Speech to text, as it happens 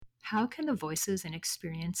How can the voices and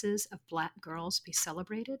experiences of Black girls be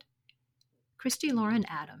celebrated? Khristi Lauren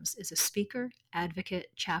Adams is a speaker,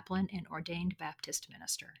 advocate, chaplain, and ordained Baptist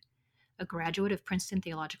minister. A graduate of Princeton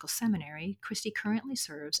Theological Seminary, Khristi currently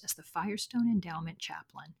serves as the Firestone Endowment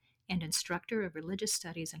Chaplain and instructor of religious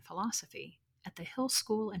studies and philosophy at the Hill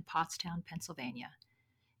School in Pottstown, Pennsylvania.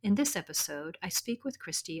 In this episode, I speak with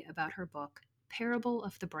Khristi about her book, Parable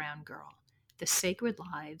of the Brown Girl: The Sacred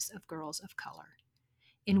Lives of Girls of Color,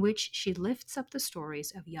 in which she lifts up the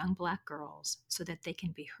stories of young Black girls so that they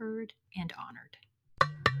can be heard and honored.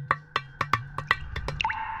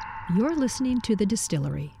 You're listening to The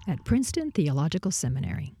Distillery at Princeton Theological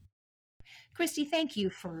Seminary. Khristi, thank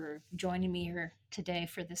you for joining me here today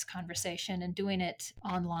for this conversation and doing it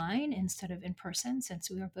online instead of in person,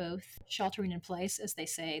 since we are both sheltering in place, as they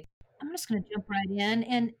say. I'm just going to jump right in.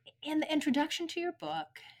 And in the introduction to your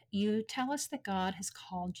book, you tell us that God has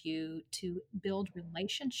called you to build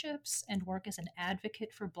relationships and work as an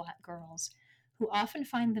advocate for Black girls who often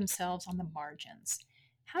find themselves on the margins.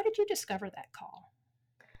 How did you discover that call?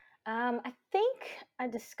 I think I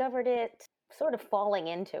discovered it sort of falling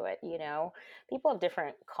into it, People have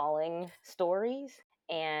different calling stories.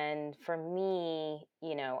 And for me,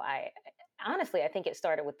 I think it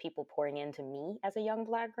started with people pouring into me as a young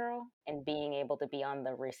Black girl and being able to be on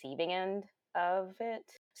the receiving end of it.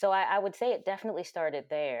 So I would say it definitely started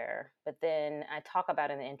there. But then I talk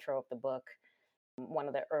about in the intro of the book, one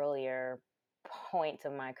of the earlier points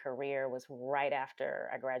of my career was right after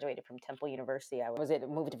I graduated from Temple University.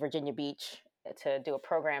 Moved to Virginia Beach to do a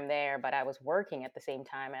program there, but I was working at the same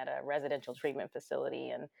time at a residential treatment facility,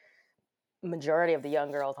 and majority of the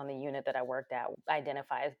young girls on the unit that I worked at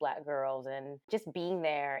identify as Black girls, and just being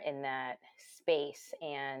there in that space,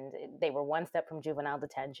 and they were one step from juvenile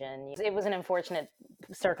detention. It was an unfortunate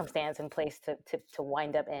circumstance and place to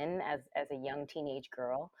wind up in as a young teenage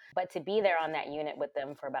girl, but to be there on that unit with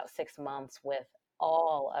them for about 6 months with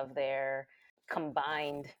all of their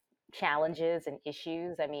combined challenges and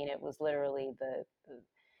issues. I mean, it was literally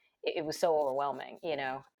it was so overwhelming,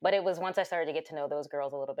 But it was once I started to get to know those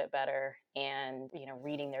girls a little bit better and,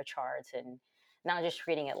 reading their charts and not just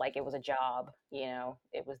treating it like it was a job,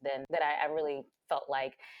 it was then that I really felt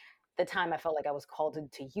like I felt like I was called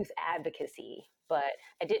to youth advocacy, but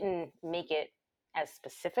I didn't make it as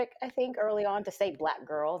specific, I think, early on to say Black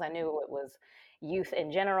girls. I knew it was youth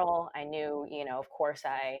in general. I knew, of course,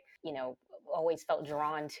 always felt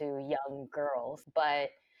drawn to young girls, but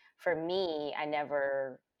for me, I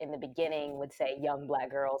never in the beginning would say young Black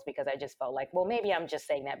girls because I just felt like, well, maybe I'm just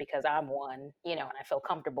saying that because I'm one, and I feel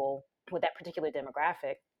comfortable with that particular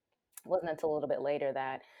demographic. It wasn't until a little bit later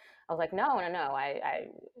that I was like, no.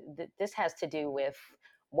 This has to do with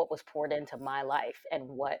what was poured into my life and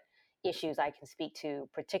what issues I can speak to,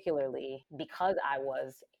 particularly because I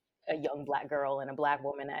was a young Black girl and a Black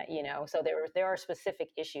woman. So there are specific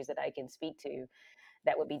issues that I can speak to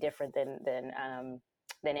that would be different than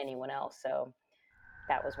anyone else. So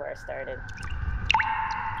that was where I started.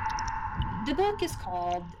 The book is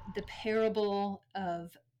called The Parable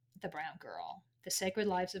of the Brown Girl: The Sacred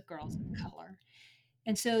Lives of Girls of Color.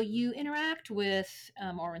 And so you interact with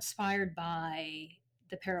or inspired by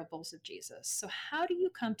the parables of Jesus. So, how do you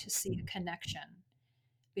come to see a connection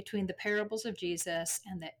between the parables of Jesus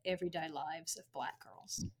and the everyday lives of Black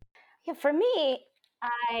girls? Yeah, for me,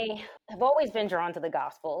 I have always been drawn to the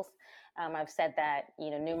Gospels. I've said that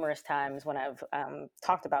numerous times when I've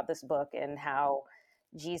talked about this book and how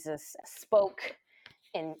Jesus spoke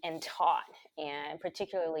and taught, and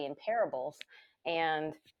particularly in parables.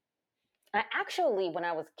 And I actually, when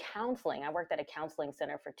I was counseling, I worked at a counseling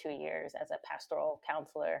center for 2 years as a pastoral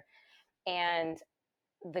counselor, and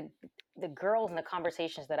the the girls and the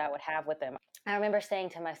conversations that I would have with them, I remember saying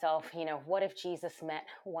to myself, what if Jesus met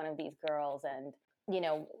one of these girls, and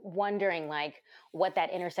wondering like what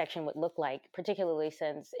that intersection would look like, particularly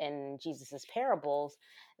since in Jesus's parables,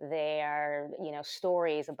 they are,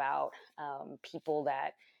 stories about people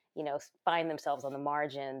that, find themselves on the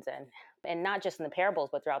margins, and not just in the parables,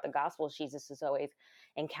 but throughout the Gospels, Jesus is always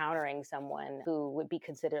encountering someone who would be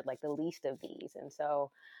considered like the least of these. And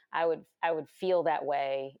so I would feel that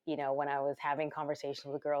way, when I was having conversations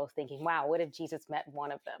with girls, thinking, wow, what if Jesus met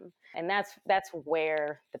one of them? And that's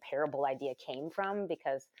where the parable idea came from,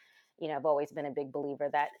 because I've always been a big believer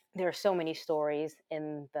that there are so many stories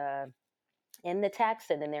in the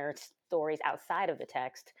text, and then there are stories outside of the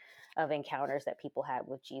text of encounters that people had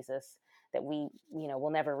with Jesus that we will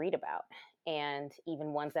never read about, and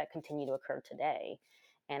even ones that continue to occur today.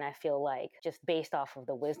 And I feel like just based off of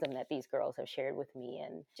the wisdom that these girls have shared with me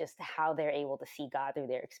and just how they're able to see God through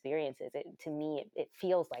their experiences, to me, it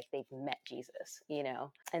feels like they've met Jesus, you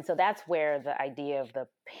know? And so that's where the idea of the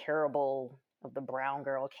parable of the brown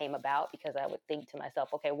girl came about, because I would think to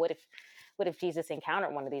myself, okay, what if Jesus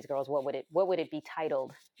encountered one of these girls? What would it be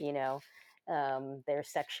titled? You know, their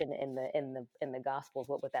section in the Gospels.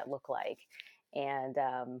 What would that look like? And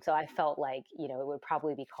so I felt like, it would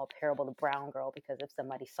probably be called Parable of the Brown Girl, because if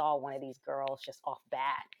somebody saw one of these girls just off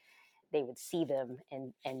bat, they would see them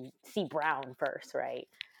and see brown first, right?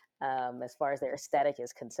 As far as their aesthetic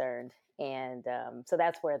is concerned. And so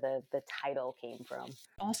that's where the title came from.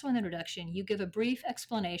 Also, in the introduction, you give a brief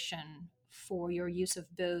explanation for your use of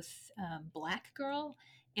both black girl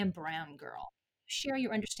and brown girl. Share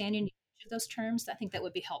your understanding of those terms. I think that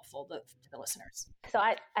would be helpful to the listeners. So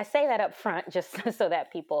I say that up front just so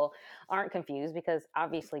that people aren't confused, because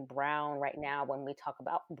obviously brown right now, when we talk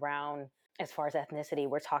about brown as far as ethnicity,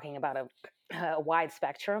 we're talking about a wide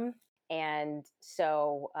spectrum. And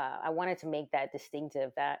so I wanted to make that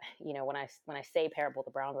distinctive, that, when I say Parable of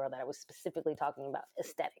the Brown Girl, that I was specifically talking about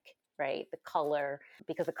aesthetic, right? The color,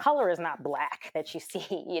 because the color is not black that you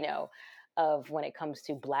see, of when it comes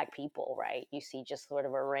to black people, right? You see just sort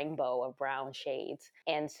of a rainbow of brown shades.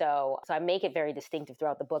 And so I make it very distinctive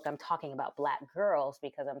throughout the book. I'm talking about black girls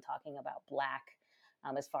because I'm talking about black,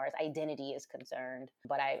 as far as identity is concerned.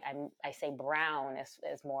 But I say brown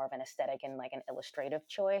as more of an aesthetic and like an illustrative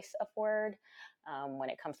choice of word, when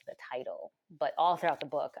it comes to the title. But all throughout the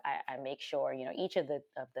book, I make sure, each of the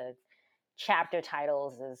chapter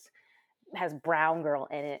titles has brown girl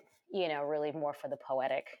in it, really more for the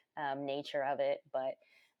poetic nature of it. But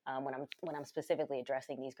when I'm specifically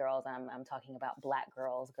addressing these girls, I'm talking about black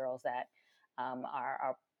girls, girls that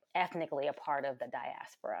are ethnically a part of the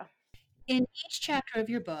diaspora. In each chapter of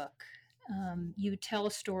your book, you tell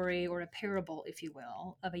a story or a parable, if you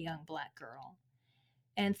will, of a young black girl.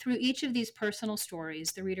 And through each of these personal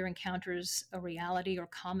stories, the reader encounters a reality or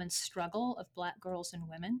common struggle of black girls and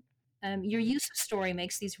women. Your use of story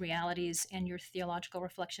makes these realities and your theological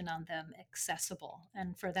reflection on them accessible.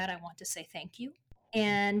 And for that, I want to say thank you.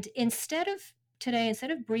 And instead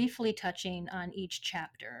of briefly touching on each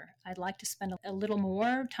chapter, I'd like to spend a little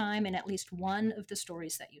more time in at least one of the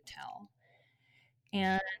stories that you tell.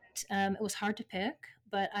 And it was hard to pick,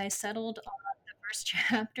 but I settled on the first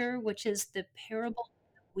chapter, which is the parable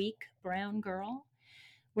of the weak brown girl,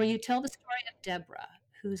 where you tell the story of Deborah,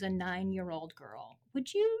 who's a 9-year-old girl.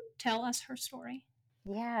 Would you tell us her story?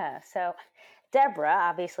 Yeah. So Deborah,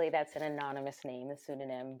 obviously that's an anonymous name, a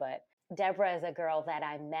pseudonym, but Deborah is a girl that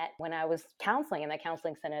I met when I was counseling in the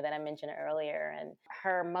counseling center that I mentioned earlier. And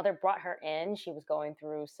her mother brought her in. She was going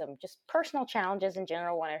through some just personal challenges in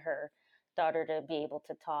general, wanted her daughter to be able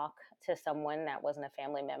to talk to someone that wasn't a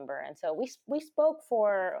family member. And so we spoke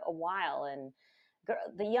for a while. And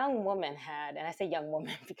the young woman had, and I say young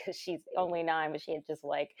woman because she's only 9, but she had just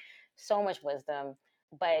like so much wisdom.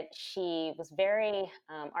 But she was very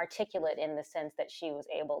articulate in the sense that she was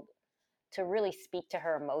able to really speak to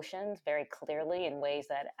her emotions very clearly in ways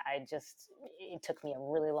that it took me a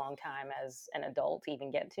really long time as an adult to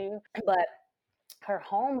even get to. But her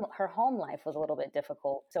home life was a little bit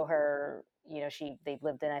difficult. So they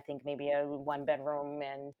lived in, I think, maybe a 1 bedroom,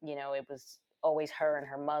 and it was always her and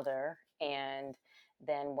her mother. And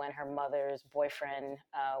then when her mother's boyfriend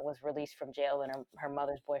was released from jail, and her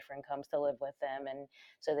mother's boyfriend comes to live with them, and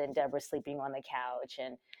so then Deborah's sleeping on the couch,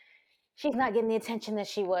 and she's not getting the attention that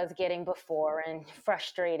she was getting before, and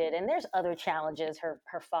frustrated. And there's other challenges.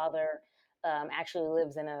 Her father actually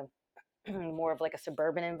lives in a more of like a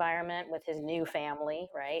suburban environment with his new family,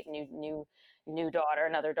 right? New daughter,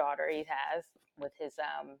 another daughter he has with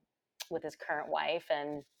his current wife,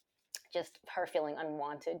 and just her feeling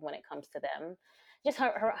unwanted when it comes to them, just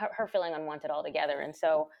her feeling unwanted altogether. And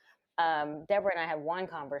so Deborah and I had one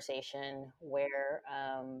conversation where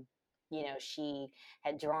she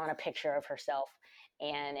had drawn a picture of herself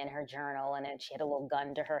and in her journal, and then she had a little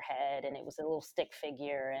gun to her head, and it was a little stick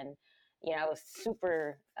figure. And I was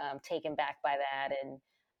super taken back by that,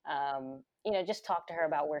 and just talked to her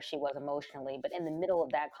about where she was emotionally. But in the middle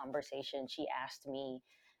of that conversation, she asked me,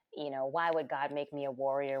 why would God make me a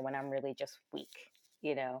warrior when I'm really just weak?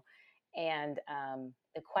 You know, and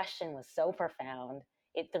the question was so profound.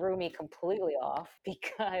 It threw me completely off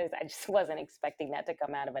because I just wasn't expecting that to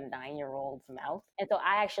come out of a 9-year-old's mouth. And so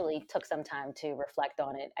I actually took some time to reflect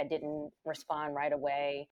on it. I didn't respond right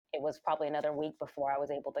away. It was probably another week before I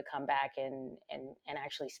was able to come back and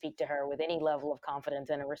actually speak to her with any level of confidence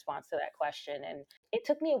in a response to that question. And it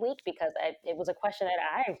took me a week because it was a question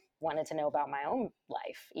that I wanted to know about my own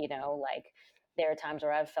life, like There are times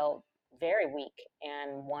where I've felt very weak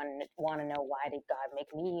and want to know, why did God make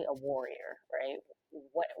me a warrior, right?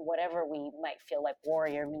 Whatever we might feel like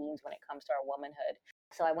warrior means when it comes to our womanhood.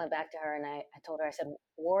 So I went back to her and I told her, I said,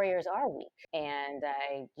 warriors are weak. And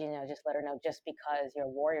I, just let her know, just because you're a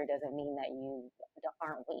warrior doesn't mean that you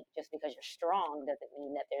aren't weak. Just because you're strong doesn't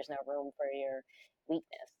mean that there's no room for your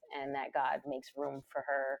weakness, and that God makes room for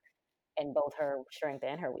her in both her strength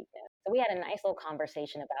and her weakness. So we had a nice little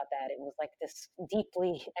conversation about that. It was like this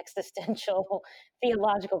deeply existential,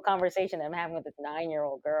 theological conversation that I'm having with this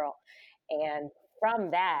 9-year-old girl. And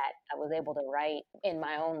from that, I was able to write in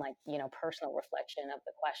my own, like, personal reflection of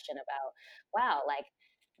the question about, wow, like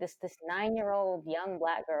this 9-year-old young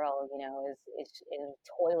Black girl, is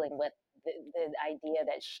toiling with the idea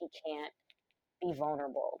that she can't be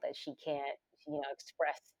vulnerable, that she can't,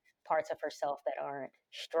 express parts of herself that aren't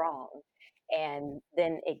strong. And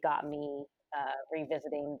then it got me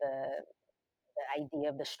revisiting the idea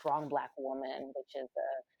of the strong Black woman, which is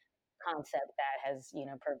a concept that has,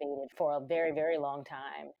 pervaded for a very, very long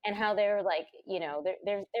time. And how they're like,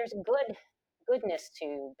 there's goodness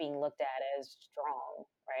to being looked at as strong,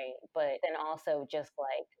 right? But then also just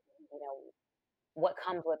like, you know, what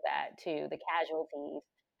comes with that too, the casualties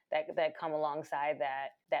that come alongside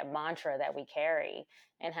that mantra that we carry,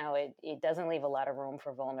 and how it doesn't leave a lot of room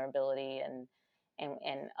for vulnerability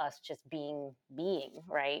and us just being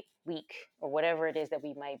right, weak, or whatever it is that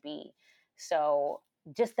we might be. So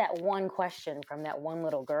just that one question from that one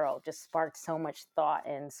little girl just sparked so much thought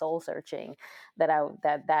and soul searching that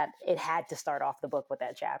that it had to start off the book with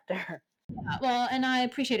that chapter. Well, and I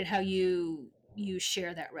appreciated how you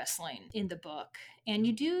share that wrestling in the book, and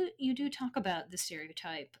you do talk about the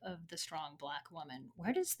stereotype of the strong Black woman.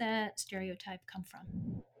 Where does that stereotype come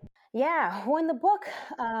from? Yeah, well, in the book,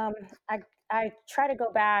 um, I I try to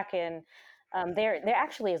go back, and there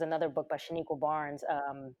actually is another book by Shaniqua Barnes,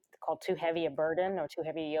 called "Too Heavy a Burden" or "Too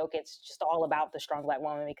Heavy a Yoke." It's just all about the strong Black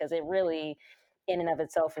woman, because it really, in and of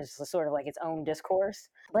itself, is sort of like its own discourse.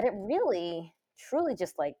 But it really, truly,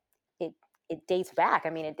 just like it it dates back. I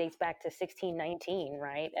mean, it dates back to 1619,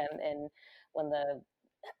 right? And when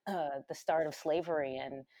the start of slavery,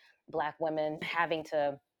 and Black women having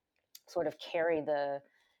to sort of carry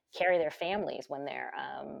their families when they're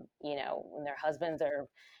when their husbands are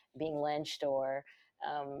being lynched, or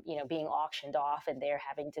being auctioned off, and they're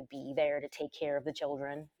having to be there to take care of the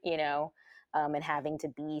children, and having to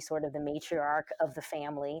be sort of the matriarch of the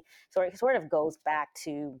family. So it sort of goes back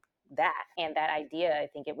to that, and that idea, I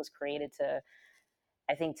think it was created to,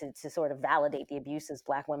 to sort of validate the abuses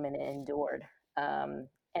Black women endured,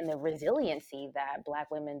 and the resiliency that Black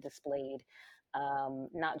women displayed,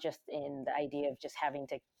 not just in the idea of just having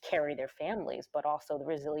to carry their families, but also the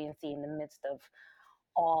resiliency in the midst of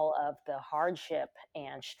all of the hardship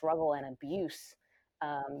and struggle and abuse.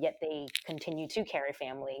 Yet they continue to carry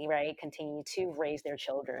family, right? Continue to raise their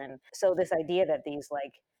children. So this idea that these,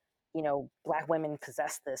 like, Black women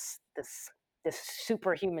possess this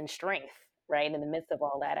superhuman strength, right, in the midst of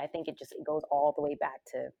all that, I think it goes all the way back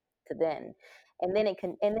to then, and then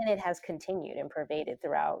it has continued and pervaded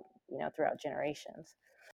throughout generations.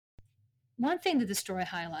 One thing that the story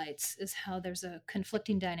highlights is how there's a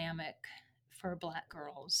conflicting dynamic for Black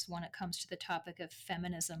girls when it comes to the topic of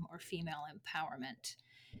feminism or female empowerment.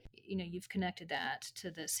 You've connected that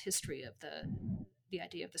to this history of the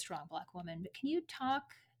idea of the strong Black woman, but can you talk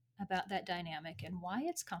about that dynamic and why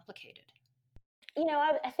it's complicated?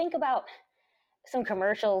 I think about some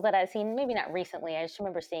commercials that I've seen, maybe not recently. I just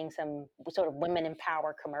remember seeing some sort of women in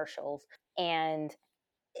power commercials, and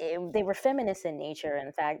they were feminist in nature.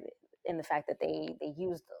 In the fact that they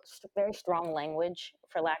used very strong language,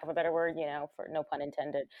 for lack of a better word, for no pun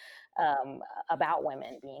intended, um, about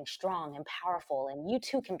women being strong and powerful, and you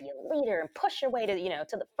too can be a leader and push your way to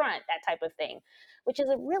the front, that type of thing, which is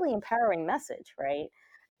a really empowering message, right?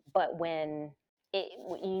 But when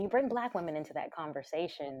you bring Black women into that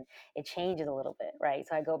conversation, it changes a little bit, right?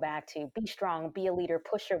 So I go back to be strong, be a leader,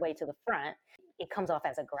 push your way to the front. It comes off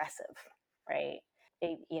as aggressive, right?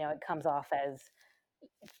 It comes off as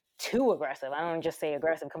too aggressive. I don't just say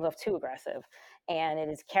aggressive; it comes off too aggressive, and it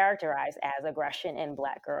is characterized as aggression in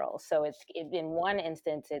Black girls. So in one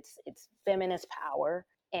instance, it's feminist power,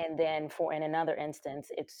 and then for in another instance,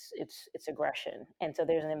 it's aggression. And so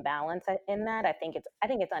there's an imbalance in that. I think it's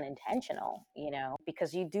unintentional,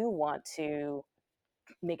 because you do want to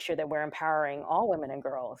make sure that we're empowering all women and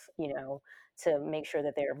girls, to make sure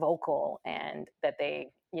that they're vocal, and that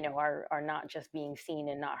they, are not just being seen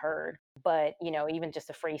and not heard. But, even just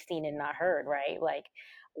the phrase seen and not heard, right? Like,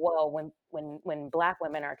 Well, when Black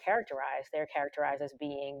women are characterized, they're characterized as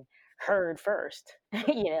being heard first,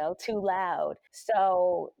 too loud.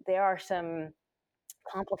 So there are some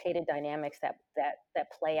complicated dynamics that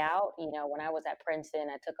play out. When I was at Princeton,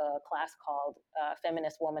 I took a class called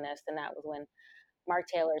Feminist Womanist, and that was when Mark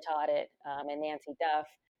Taylor taught it, and Nancy Duff.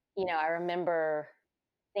 I remember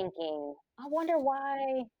thinking, I wonder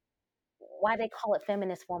why they call it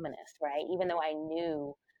feminist womanist, right? Even though I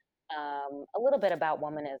knew a little bit about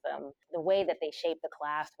womanism, the way that they shaped the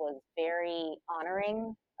class was very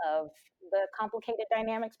honoring of the complicated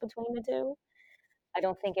dynamics between the two. I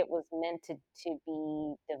don't think it was meant to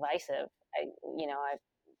be divisive. I,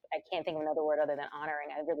 I can't think of another word other than honoring.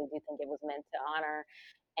 I really do think it was meant to honor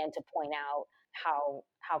and to point out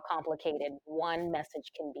how complicated one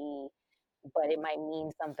message can be, but it might mean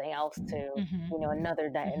something else to Mm-hmm.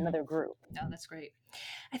 Mm-hmm. another group. Oh, that's great.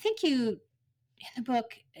 I think you in the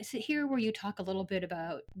book is it here where you talk a little bit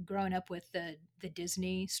about growing up with the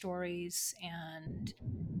Disney stories and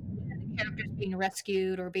characters being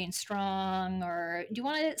rescued or being strong, or do you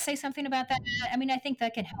want to say something about that? I mean, I think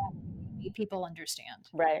that can help people understand.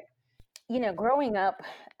 Right. Growing up,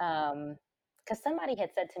 because somebody had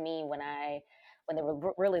said to me when they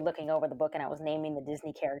were really looking over the book and I was naming the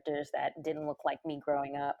Disney characters that didn't look like me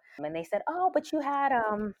growing up, and they said, "Oh, but you had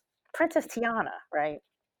Princess Tiana, right?"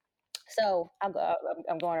 So I'm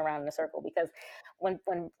going around in a circle because when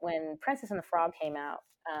Princess and the Frog came out,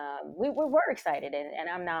 we were excited, and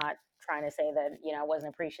I'm not trying to say that I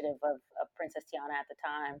wasn't appreciative of Princess Tiana at the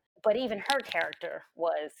time, but even her character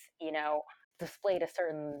was displayed a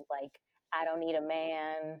certain like I don't need a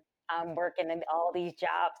man. I'm working in all these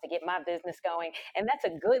jobs to get my business going, and that's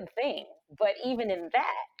a good thing. But even in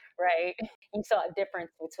that, right, you saw a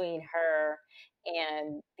difference between her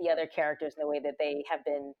and the other characters in the way that they have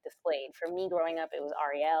been displayed. For me growing up, it was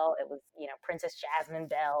Ariel, it was, Princess Jasmine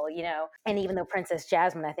Belle, and even though Princess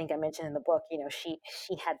Jasmine, I think I mentioned in the book, she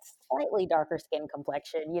had slightly darker skin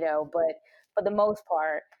complexion, but for the most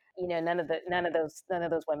part, none of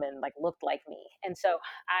those women like looked like me. And so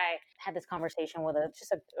I had this conversation with a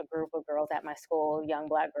group of girls at my school, young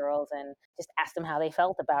Black girls, and just asked them how they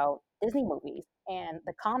felt about Disney movies. And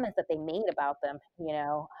the comments that they made about them,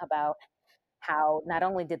 about how not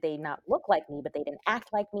only did they not look like me, but they didn't act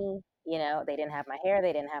like me. They didn't have my hair,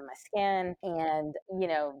 they didn't have my skin, and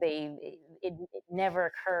it never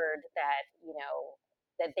occurred that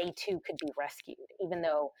that they too could be rescued, even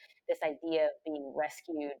though this idea of being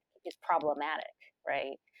rescued is problematic,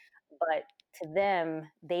 right? But to them,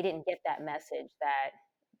 they didn't get that message that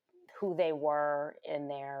who they were in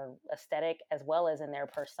their aesthetic as well as in their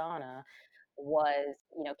persona was,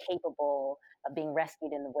 capable of being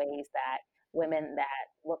rescued in the ways that women that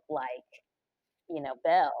look like,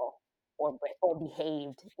 Belle or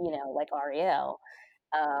behaved, like Ariel,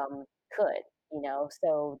 could,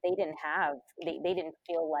 So they didn't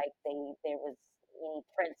feel like there was any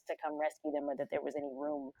prince to come rescue them or that there was any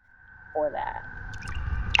room for that.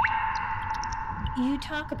 You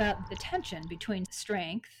talk about the tension between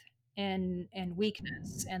strength and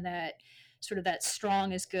weakness, and that sort of that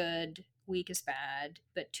strong is good, weak is bad,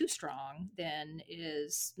 but too strong then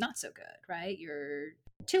is not so good, right? You're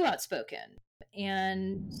too outspoken.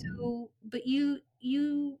 And so but you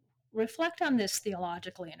reflect on this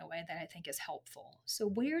theologically in a way that I think is helpful. So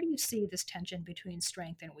where do you see this tension between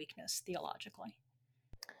strength and weakness theologically?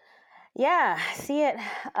 Yeah, see it,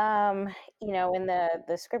 in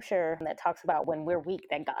the scripture that talks about when we're weak,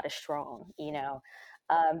 that God is strong.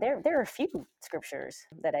 There are a few scriptures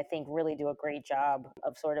that I think really do a great job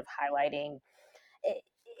of sort of highlighting. It,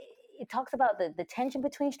 it talks about the tension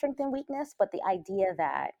between strength and weakness, but the idea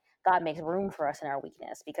that God makes room for us in our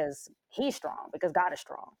weakness because He's strong, because God is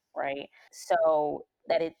strong, right? So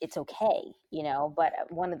that it's okay, But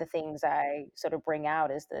one of the things I sort of bring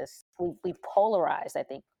out is this: we've polarized, I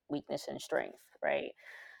think, weakness and strength, right?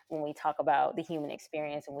 When we talk about the human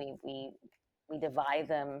experience, and we divide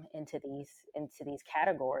them into these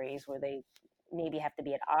categories where they maybe have to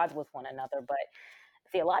be at odds with one another, but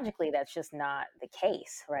theologically that's just not the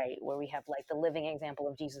case, right? Where we have like the living example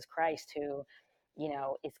of Jesus Christ, who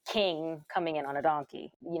is king coming in on a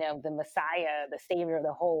donkey, the Messiah, the savior of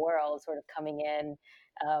the whole world, sort of coming in,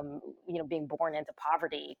 being born into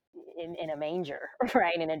poverty in a manger,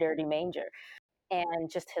 right, in a dirty manger,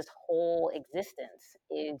 and just his whole existence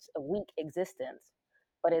is a weak existence,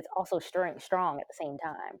 but it's also strong at the same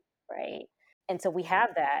time, right? And so we have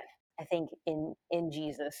that, I think, in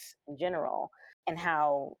Jesus in general, and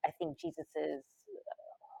how I think Jesus is,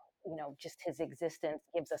 just his existence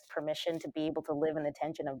gives us permission to be able to live in the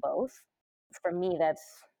tension of both. For me,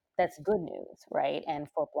 that's good news, right? And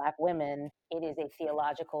for Black women, it is a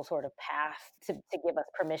theological sort of path to give us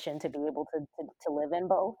permission to be able to live in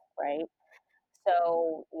both, right?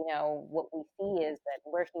 So, what we see is that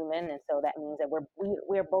we're human, and so that means that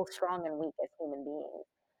we're both strong and weak as human beings.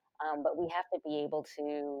 But we have to be able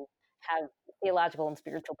to have theological and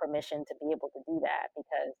spiritual permission to be able to do that,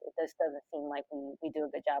 because it just doesn't seem like we do a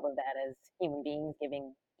good job of that as human beings,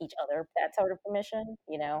 giving each other that sort of permission.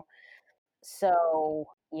 So,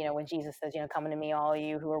 when Jesus says, come unto me, all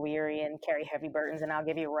you who are weary and carry heavy burdens, and I'll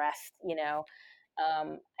give you rest.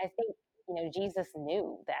 I think, Jesus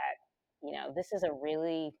knew that, this is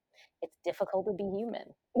it's difficult to be human,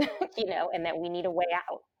 and that we need a way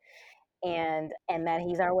out, and that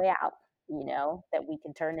he's our way out, that we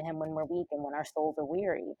can turn to him when we're weak and when our souls are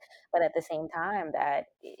weary. But at the same time, that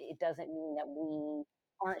it doesn't mean that we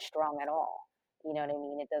aren't strong at all. You know what I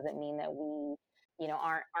mean? It doesn't mean that we,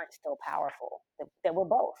 aren't still powerful, that we're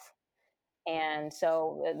both. And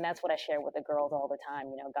that's what I share with the girls all the time.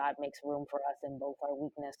 God makes room for us in both our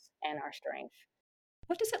weakness and our strength.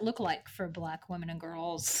 What does it look like for Black women and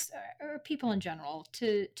girls, or people in general,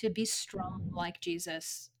 to be strong like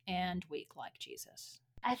Jesus and weak like Jesus?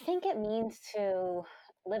 I think it means to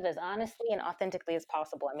live as honestly and authentically as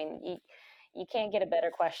possible. I mean, you can't get a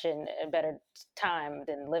better question, a better time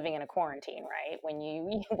than living in a quarantine, right? When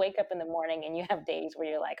you wake up in the morning and you have days where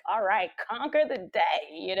you're like, all right, conquer the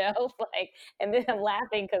day, like, and then I'm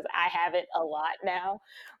laughing because I have it a lot now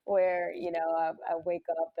where, I wake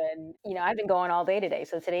up and, I've been going all day today.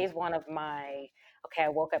 So today's one of my, okay, I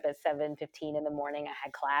woke up at 7:15 in the morning. I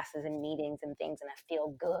had classes and meetings and things, and I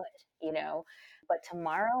feel good, you know but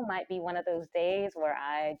tomorrow might be one of those days where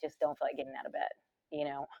I just don't feel like getting out of bed, you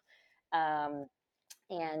know. Um,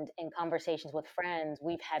 and in conversations with friends,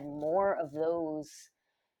 we've had more of those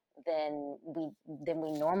than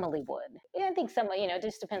we normally would. Yeah, I think it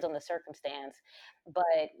just depends on the circumstance.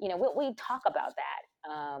 But we talk about that.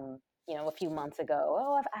 A few months ago,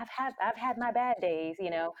 oh, I've had my bad days,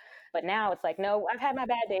 but now it's like, no, I've had my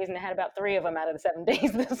bad days, and I had about 3 of them out of the 7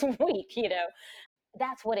 days this week.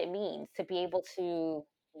 That's what it means to be able to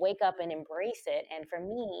wake up and embrace it. And for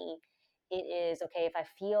me, it is okay if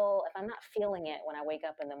I'm not feeling it when I wake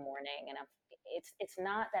up in the morning, and it's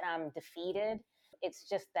not that I'm defeated. It's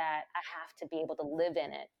just that I have to be able to live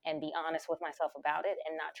in it and be honest with myself about it,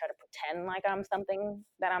 and not try to pretend like I'm something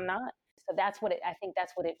that I'm not. So I think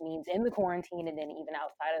that's what it means in the quarantine, and then even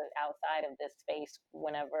outside of this space,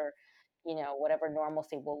 whenever, whatever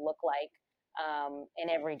normalcy will look like in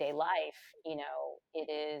everyday life. It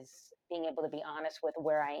is being able to be honest with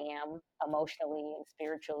where I am emotionally and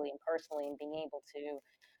spiritually and personally, and being able to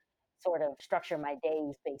sort of structure my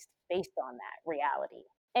days based on that reality.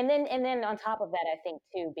 And then on top of that, I think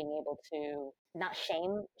too, being able to not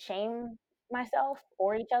shame myself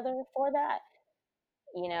or each other for that.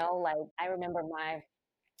 Like, I remember my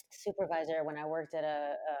supervisor when I worked as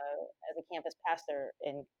a campus pastor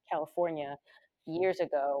in California years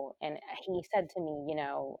ago, and he said to me,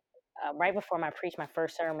 right before I preached my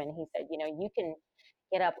first sermon, he said, you can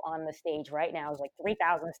get up on the stage right now. It was like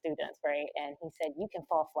 3,000 students, right? And he said, you can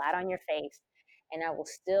fall flat on your face, and I will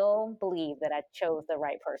still believe that I chose the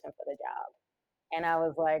right person for the job. And I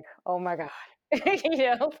was like, oh my God, like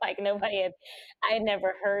I had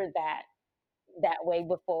never heard that way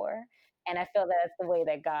before. And I feel that's the way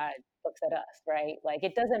that God looks at us, right? Like,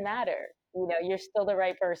 it doesn't matter. You're still the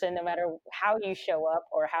right person no matter how you show up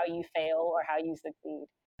or how you fail or how you succeed.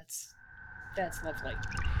 That's that's lovely.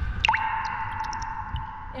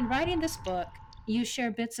 In writing this book, you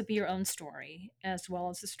share bits of your own story as well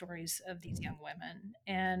as the stories of these young women.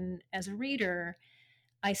 And as a reader,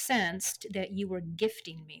 I sensed that you were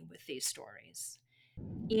gifting me with these stories,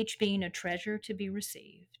 each being a treasure to be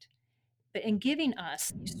received. But in giving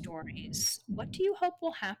us these stories, what do you hope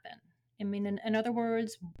will happen? I mean, in other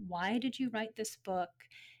words, why did you write this book?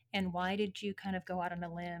 And why did you kind of go out on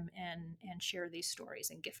a limb and share these stories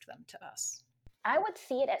and gift them to us? I would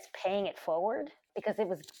see it as paying it forward, because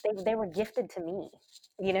they were gifted to me,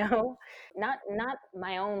 you know, not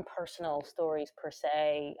my own personal stories per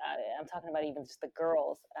se. I'm talking about even just the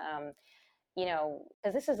girls,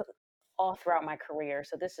 because this is all throughout my career.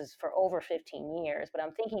 So this is for over 15 years, but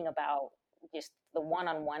I'm thinking about just the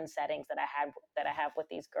one-on-one settings that I have with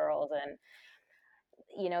these girls. And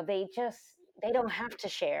they don't have to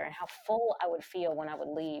share, and how full I would feel when I would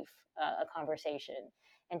leave a conversation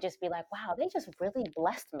and just be like, wow, they just really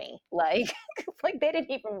blessed me. Like, like they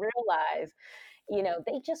didn't even realize,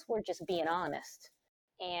 they just were just being honest.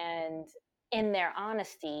 And in their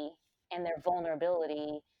honesty and their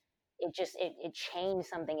vulnerability, it changed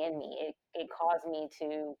something in me. It caused me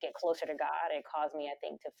to get closer to God. It caused me, I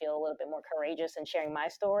think, to feel a little bit more courageous in sharing my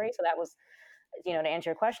story. So that was, to answer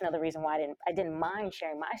your question, another reason why I didn't mind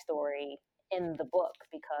sharing my story in the book,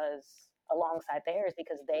 because alongside theirs,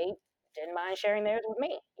 because they didn't mind sharing theirs with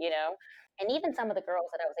me. And even some of the girls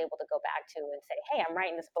that I was able to go back to and say, hey, I'm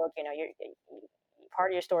writing this book. Part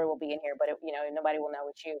of your story will be in here, but nobody will know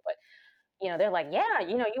it's you. But they're like, yeah,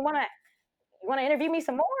 you want to interview me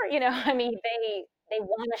some more? I mean, they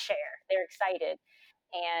want to share. They're excited,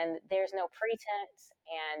 and there's no pretense,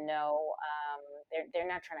 and no, they're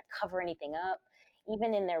not trying to cover anything up.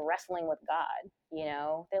 Even in their wrestling with God,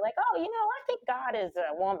 they're like, oh, I think God is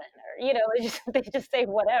a woman, or they just say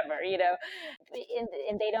whatever,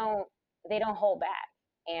 and they don't hold back,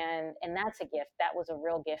 and that's a gift. That was a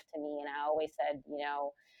real gift to me, and I always said,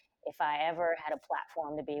 if I ever had a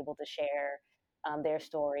platform to be able to share their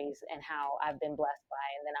stories and how I've been blessed by,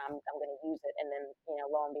 and then I'm going to use it. And then,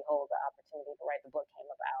 lo and behold, the opportunity to write the book came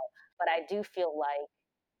about. But I do feel like,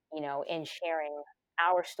 in sharing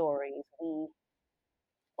our stories, we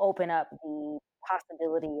open up the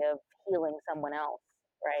possibility of healing someone else,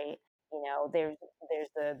 right? There's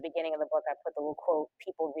the beginning of the book. I put the little quote: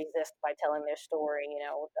 "People resist by telling their story,"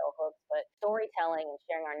 with bell hooks. But storytelling and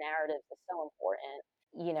sharing our narratives is so important.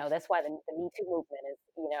 That's why the Me Too movement is,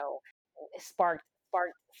 sparked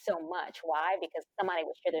so much. Why? Because somebody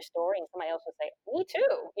would share their story and somebody else would say, "Me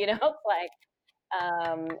too." It's like,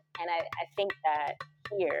 and I think that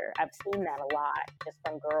here I've seen that a lot, just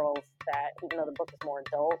from girls that, even though the book is more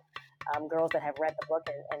adult, girls that have read the book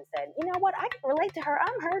and said, you know what, I can relate to her.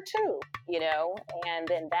 I'm her too, and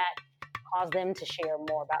then that caused them to share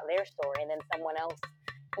more about their story. And then someone else,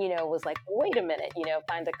 was like, wait a minute,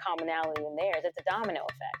 finds a commonality in theirs. It's a domino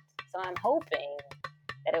effect. So I'm hoping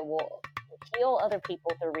that it will heal other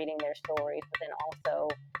people through reading their stories, but then also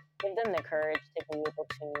give them the courage to be able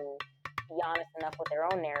to be honest enough with their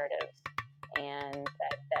own narratives, and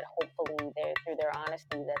that hopefully through their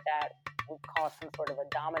honesty, that would cause some sort of a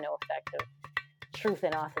domino effect of truth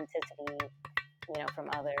and authenticity, from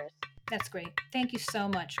others. That's great. Thank you so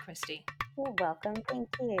much, Khristi. You're welcome.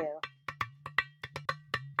 Thank you.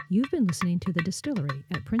 You've been listening to The Distillery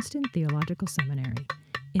at Princeton Theological Seminary.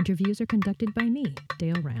 Interviews are conducted by me,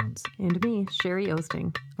 Dale Rounds. And me, Sherry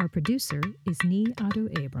Osting. Our producer is Nee Ado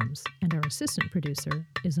Abrams, and our assistant producer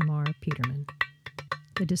is Amar Peterman.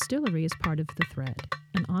 The Distillery is part of The Thread,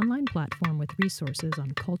 an online platform with resources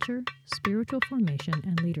on culture, spiritual formation,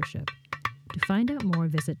 and leadership. To find out more,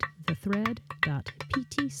 visit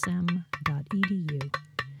thethread.ptsem.edu.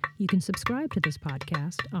 You can subscribe to this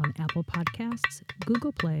podcast on Apple Podcasts,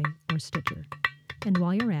 Google Play, or Stitcher. And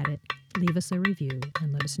while you're at it, leave us a review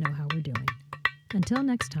and let us know how we're doing. Until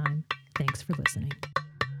next time, thanks for listening.